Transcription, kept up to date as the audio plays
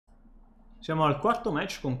Siamo al quarto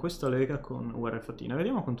match con questa lega con UR Fatina.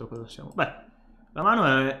 Vediamo contro cosa siamo. Beh, la mano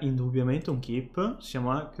è indubbiamente un keep. Siamo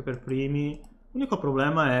anche per primi. L'unico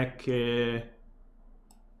problema è che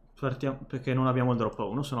partiamo perché non abbiamo il drop a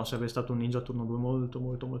 1, se no sarebbe stato un ninja turno 2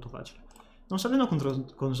 molto facile. Non sapendo contro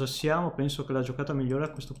cosa siamo, penso che la giocata migliore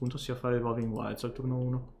a questo punto sia fare Evolving Wilds al turno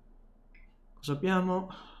 1. Cosa abbiamo?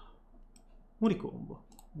 Muricombo.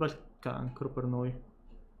 Bel cancro per noi.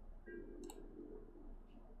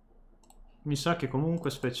 Mi sa che comunque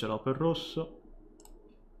speccerò per rosso.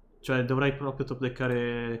 Cioè dovrei proprio top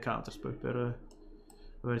deckare Counterspell per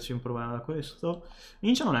averci un problema da questo.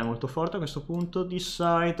 Ninja non è molto forte a questo punto. Di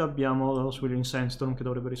side abbiamo lo Swirling Sandstorm che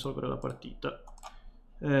dovrebbe risolvere la partita.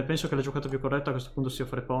 Penso che la giocata più corretta a questo punto sia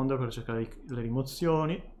fare Ponder per cercare le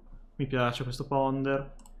rimozioni. Mi piace questo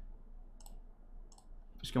Ponder.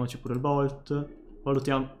 Peschiamoci pure il Bolt.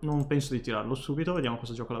 Valutiamo, non penso di tirarlo subito, vediamo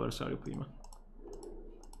cosa gioca l'avversario prima.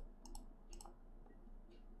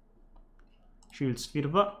 Shield Sphere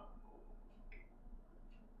va.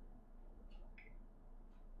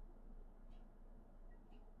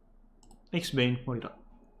 X-Bane morirà.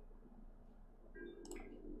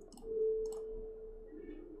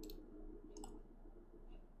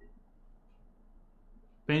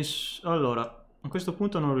 Allora, a questo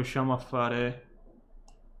punto non riusciamo a fare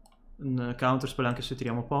un counterspell anche se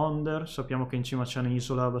tiriamo Ponder. Sappiamo che in cima c'è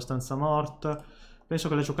un'isola abbastanza morta. Penso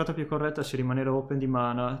che la giocata più corretta sia rimanere open di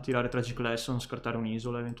mana, tirare Tragic Lesson, scartare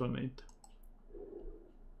un'isola eventualmente.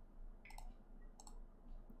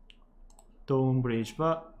 Stonebridge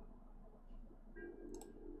va.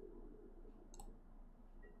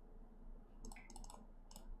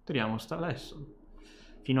 Tiriamo sta Lesson.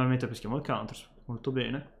 Finalmente peschiamo il counterspell, molto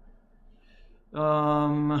bene.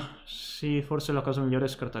 Sì, forse la cosa migliore è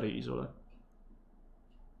scartare isole.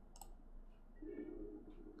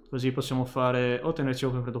 Così possiamo fare o tenerci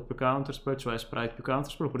open per doppio counterspell, cioè sprite più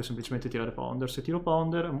counterspell, oppure semplicemente tirare Ponder. Se tiro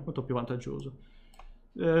Ponder è molto più vantaggioso.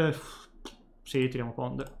 Sì, tiriamo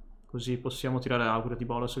Ponder. Così possiamo tirare Augure di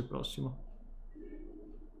Bolas il prossimo.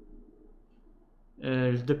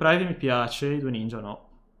 Il Deprive mi piace, i due ninja no.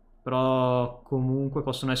 Però comunque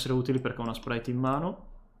possono essere utili perché ho una sprite in mano.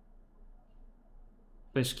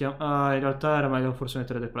 Peschiamo... Ah, in realtà era meglio forse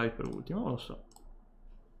mettere Deprive per ultimo, non lo so.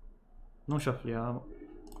 Non shuffliamo.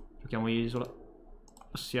 Giochiamo isola.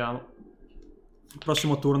 Passiamo. Il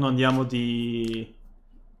prossimo turno andiamo di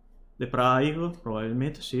Deprive,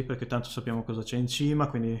 probabilmente sì, perché tanto sappiamo cosa c'è in cima,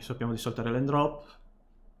 quindi sappiamo di saltare l'end drop.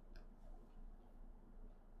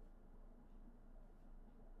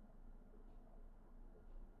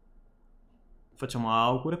 Facciamo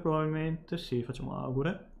augure probabilmente, sì, facciamo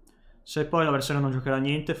augure. Se poi l'avversario non giocherà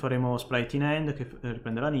niente, faremo sprite in hand che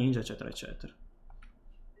riprenderà ninja, eccetera, eccetera.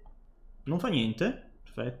 Non fa niente,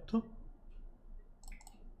 perfetto.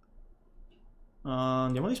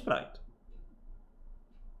 Andiamo di sprite.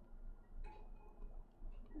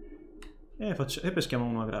 E peschiamo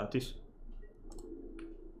uno gratis.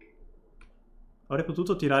 Avrei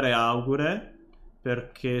potuto tirare augure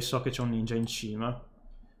perché so che c'è un ninja in cima.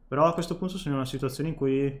 Però a questo punto sono in una situazione in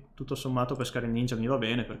cui tutto sommato pescare il ninja mi va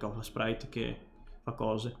bene perché ho la sprite che fa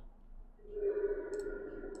cose.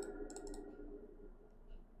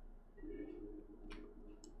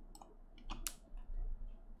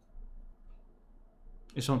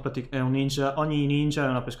 E è un ninja, ogni ninja è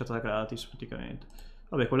una pescata gratis praticamente.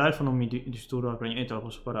 Vabbè, con l'elfo non mi disturba per niente, la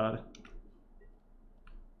posso parare.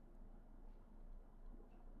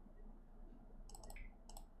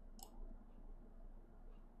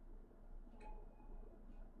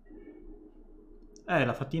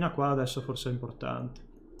 La fatina qua adesso forse è importante.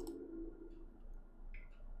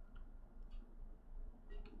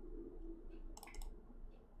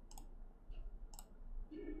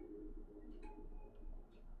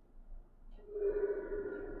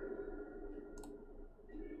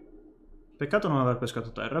 Peccato non aver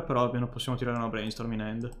pescato terra, però almeno possiamo tirare una brainstorm in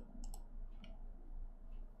end.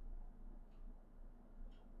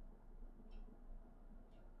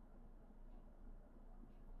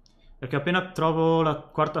 Perché appena trovo la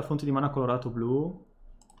quarta fonte di mana colorato blu,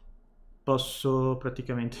 posso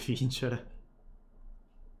praticamente vincere.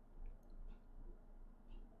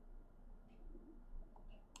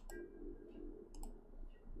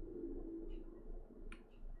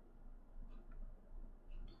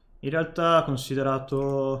 In realtà,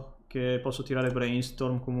 considerato che posso tirare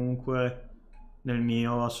Brainstorm comunque nel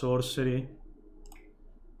mio a Sorcery,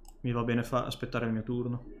 mi va bene aspettare il mio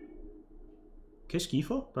turno. Che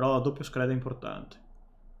schifo, però doppio scred è importante.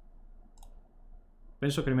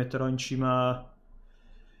 Penso che rimetterò in cima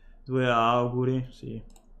due auguri, sì.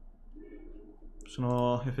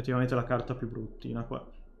 Sono effettivamente la carta più bruttina qua.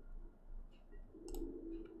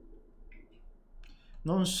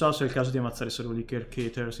 Non so se è il caso di ammazzare solo di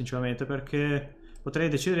Kirkiter, sinceramente, perché potrei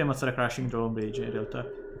decidere di ammazzare Crashing Drawbridge in realtà,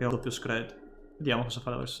 perché ho doppio scred. Vediamo cosa fa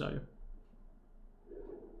l'avversario.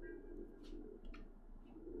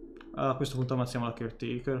 A questo punto ammazziamo la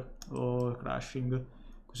Caretaker o il Crashing,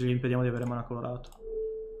 così gli impediamo di avere mana colorato.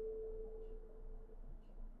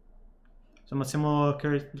 Se ammazziamo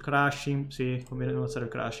il Crashing, sì, conviene ammazzare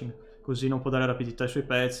il Crashing, così non può dare rapidità ai suoi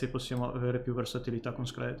pezzi e possiamo avere più versatilità con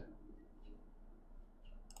Scred.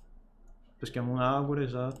 Peschiamo un Augure,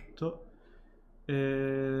 esatto.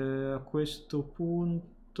 E a questo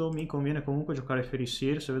punto mi conviene comunque giocare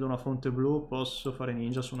Faeries. Se vedo una fonte blu posso fare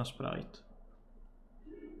ninja su una sprite.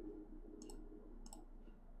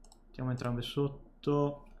 Mettiamo entrambe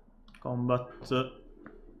sotto. Combat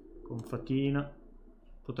con fatina.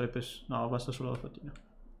 Potrei no, basta solo la fatina.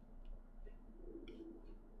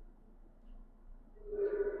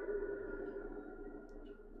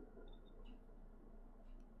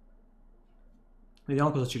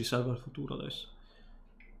 Vediamo cosa ci riserva il futuro adesso.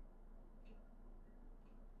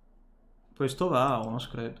 Questo va a uno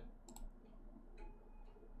scred.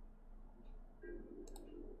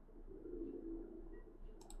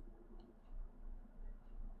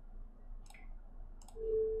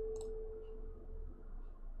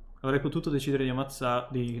 Avrei potuto decidere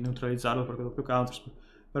di neutralizzarlo perché ho doppio counterspell,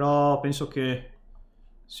 però penso che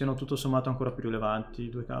siano tutto sommato ancora più rilevanti i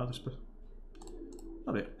due counterspell.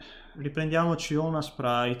 Vabbè, riprendiamoci o una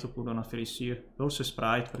sprite oppure una Faeries. Forse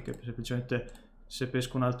sprite perché semplicemente se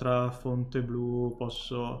pesco un'altra fonte blu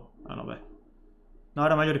posso... Ah no, beh. No,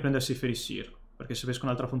 era meglio riprendersi Faeries, perché se pesco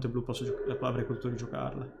un'altra fonte blu avrei potuto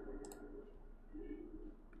rigiocarla.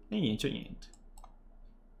 E niente, niente.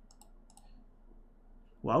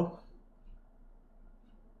 Wow.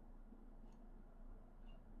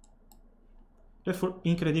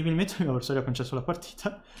 Incredibilmente il mio avversario ha concesso la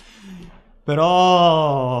partita.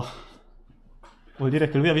 Però... vuol dire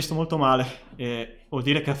che lui ha visto molto male. E vuol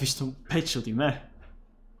dire che ha visto peggio di me.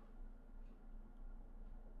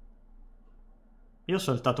 Io ho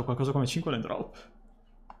saltato qualcosa come 5 land drop.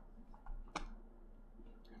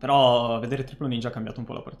 Però vedere triplo ninja ha cambiato un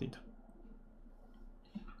po' la partita.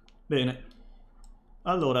 Bene.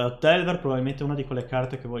 Allora, Delver probabilmente è una di quelle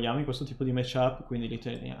carte che vogliamo in questo tipo di matchup, quindi li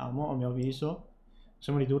teniamo, a mio avviso.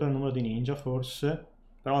 Possiamo ridurre il numero di ninja, forse.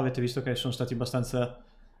 Però avete visto che sono stati abbastanza,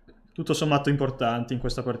 tutto sommato, importanti in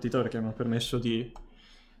questa partita perché mi hanno permesso di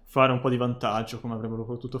fare un po' di vantaggio, come avrebbero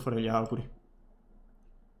potuto fare gli auguri.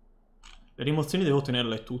 Le rimozioni devo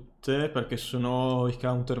tenerle tutte perché sono i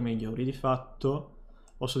counter migliori di fatto.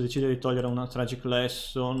 Posso decidere di togliere una Tragic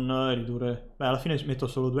Lesson e ridurre... Beh, alla fine metto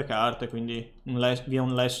solo 2 carte, quindi via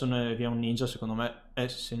un Lesson e via un Ninja secondo me è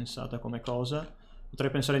sensata come cosa.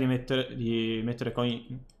 Potrei pensare di mettere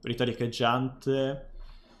coin Rita Riecheggiante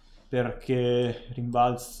perché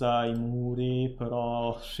rimbalza i muri,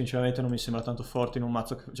 però sinceramente non mi sembra tanto forte in un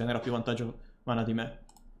mazzo che genera più vantaggio mana di me.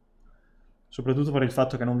 Soprattutto per il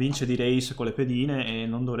fatto che non vince di race con le pedine e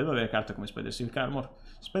non dovrebbe avere carte come Spider-Silk Armor.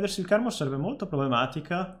 Spider-Silk Armor sarebbe molto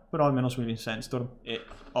problematica, però almeno su Living Sandstorm. E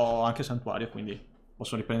ho anche Santuario, quindi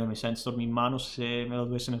posso riprendermi Sandstorm in mano se me lo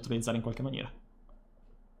dovesse neutralizzare in qualche maniera.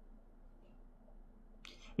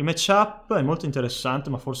 Il matchup è molto interessante,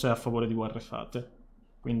 ma forse è a favore di guerre fatte.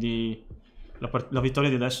 Quindi la vittoria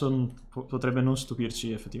di adesso potrebbe non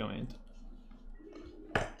stupirci effettivamente.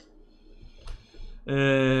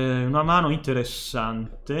 Una mano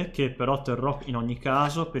interessante che però terrò in ogni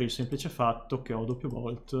caso per il semplice fatto che ho doppio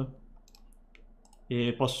volt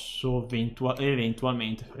e posso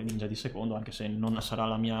eventualmente fare ninja di secondo, anche se non sarà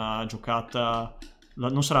la mia giocata,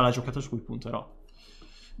 non sarà la giocata su cui punterò.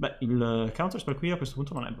 Beh, il counter per qui a questo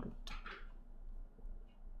punto non è brutto.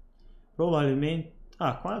 Probabilmente...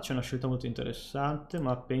 Ah, qua c'è una scelta molto interessante,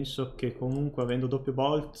 ma penso che comunque avendo doppio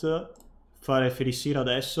bolt fare Ferisir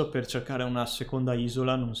adesso per cercare una seconda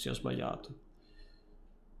isola non sia sbagliato.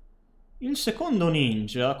 Il secondo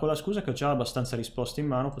ninja, con la scusa che ho già abbastanza risposte in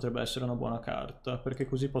mano, potrebbe essere una buona carta, perché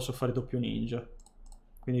così posso fare doppio ninja.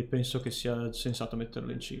 Quindi penso che sia sensato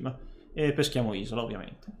metterlo in cima. E peschiamo isola,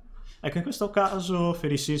 ovviamente. Ecco, in questo caso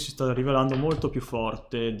Ferisir si sta rivelando molto più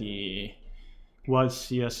forte di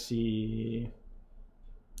qualsiasi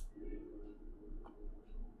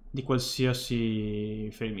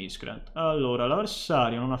Faerie Miscreant. Allora,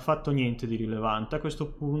 l'avversario non ha fatto niente di rilevante a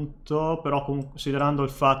questo punto, però considerando il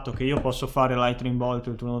fatto che io posso fare Lightning Bolt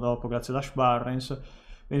il turno dopo grazie ad Ash Barrens,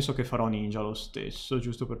 penso che farò ninja lo stesso,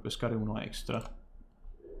 giusto per pescare uno extra.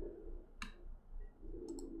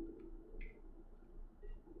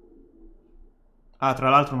 Ah, tra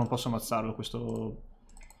l'altro non posso ammazzarlo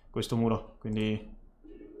questo muro, quindi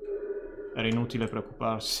era inutile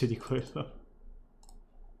preoccuparsi di quello.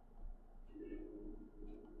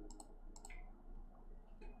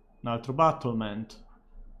 un altro Battlement,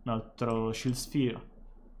 un altro Shield Sphere.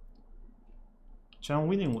 C'è un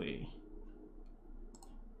Winning Way.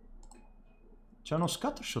 C'è uno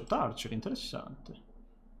Scattershot Archer, interessante.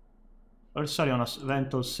 L'avversario ha una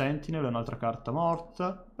Vental Sentinel e un'altra carta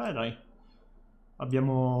morta. Beh dai.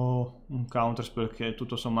 Abbiamo un counterspell che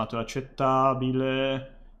tutto sommato è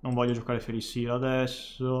accettabile. Non voglio giocare Faeries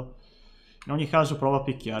adesso. In ogni caso provo a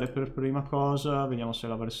picchiare per prima cosa. Vediamo se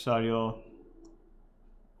l'avversario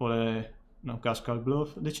vuole... non casca al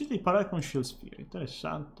bluff. Decide di parare con Shield Sphere,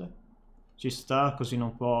 interessante. Ci sta, così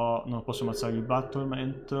non posso ammazzare il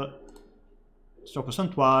Battlement. Gioco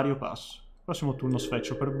Santuario, passo. Prossimo turno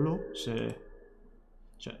sfeccio per blu, se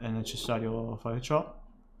è necessario fare ciò.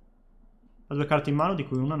 Ha due carte in mano, di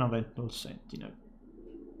cui una è una Vental Sentinel.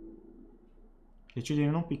 Decide di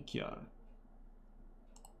non picchiare.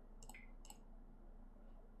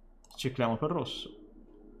 Cicliamo per rosso.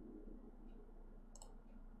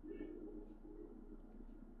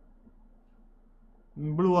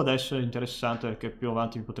 In blu adesso è interessante perché più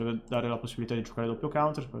avanti mi potrebbe dare la possibilità di giocare doppio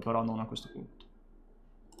counter, però non a questo punto.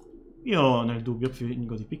 Io nel dubbio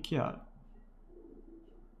fingo di picchiare.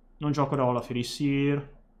 Non giocherò la Faeries.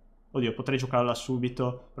 Oddio, potrei giocarla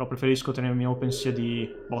subito, però preferisco tenermi open sia di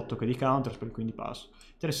botto che di counter, quindi passo.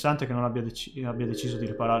 Interessante che non abbia deciso di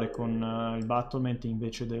riparare con il Battlement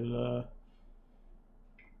invece dello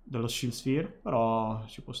Shield Sphere, però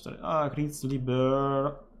ci può stare. Ah, Grizzly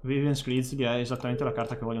Bear. Vivian's Grizzly è esattamente la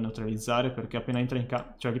carta che voglio neutralizzare, perché appena entra in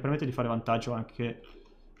campo, cioè gli permette di fare vantaggio anche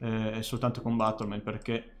soltanto con Battlement,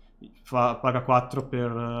 perché paga 4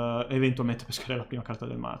 per eventualmente pescare la prima carta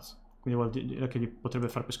del mazzo. Quindi vuol dire che gli potrebbe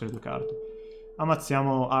far pescare due carte.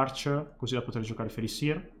 Ammazziamo Archer, così da poter giocare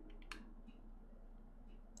Faeries.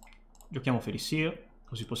 Giochiamo Faeries,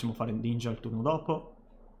 così possiamo fare Ninja il turno dopo.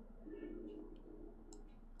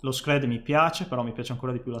 Lo Scred mi piace, però mi piace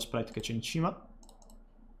ancora di più la Sprite che c'è in cima.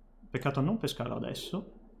 Peccato a non pescarlo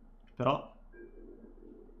adesso, però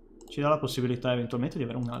ci dà la possibilità eventualmente di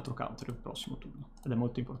avere un altro counter il prossimo turno, ed è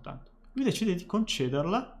molto importante. Lui decide di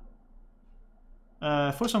concederla.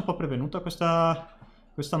 Forse è un po' prevenuta questa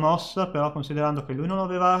mossa, però considerando che lui non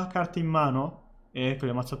aveva carte in mano e che gli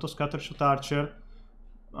ho ammazzato Scattershot Archer,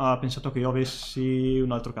 ha pensato che io avessi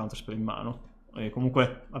un altro counterspell in mano. E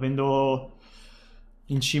comunque, avendo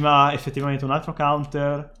in cima effettivamente un altro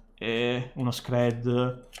counter e uno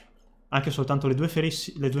Scred, anche soltanto le due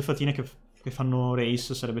fatine che fanno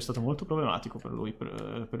race, sarebbe stato molto problematico per lui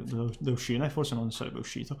per uscire, e forse non sarebbe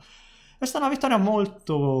uscito. È stata una vittoria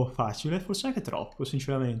molto facile, forse anche troppo,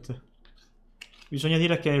 sinceramente. Bisogna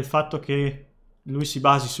dire che il fatto che lui si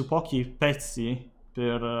basi su pochi pezzi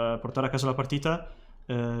per portare a casa la partita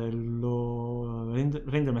lo rende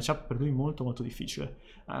il matchup per lui molto molto difficile.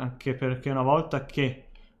 Anche perché una volta che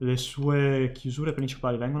le sue chiusure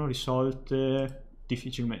principali vengono risolte,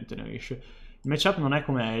 difficilmente ne riesce. Il matchup non è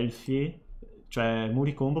come Elfi, cioè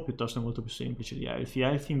muri combo piuttosto è molto più semplice di Elfi.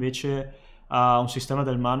 Elfi invece ha un sistema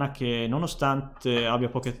del mana che, nonostante abbia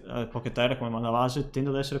poche terre come mana base, tende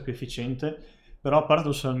ad essere più efficiente, però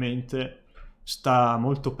paradossalmente sta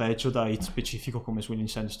molto peggio da hit specifico come Swirling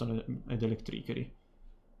Sandstone ed Electricity.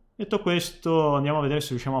 Detto questo, andiamo a vedere se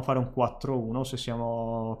riusciamo a fare un 4-1 o se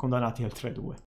siamo condannati al 3-2.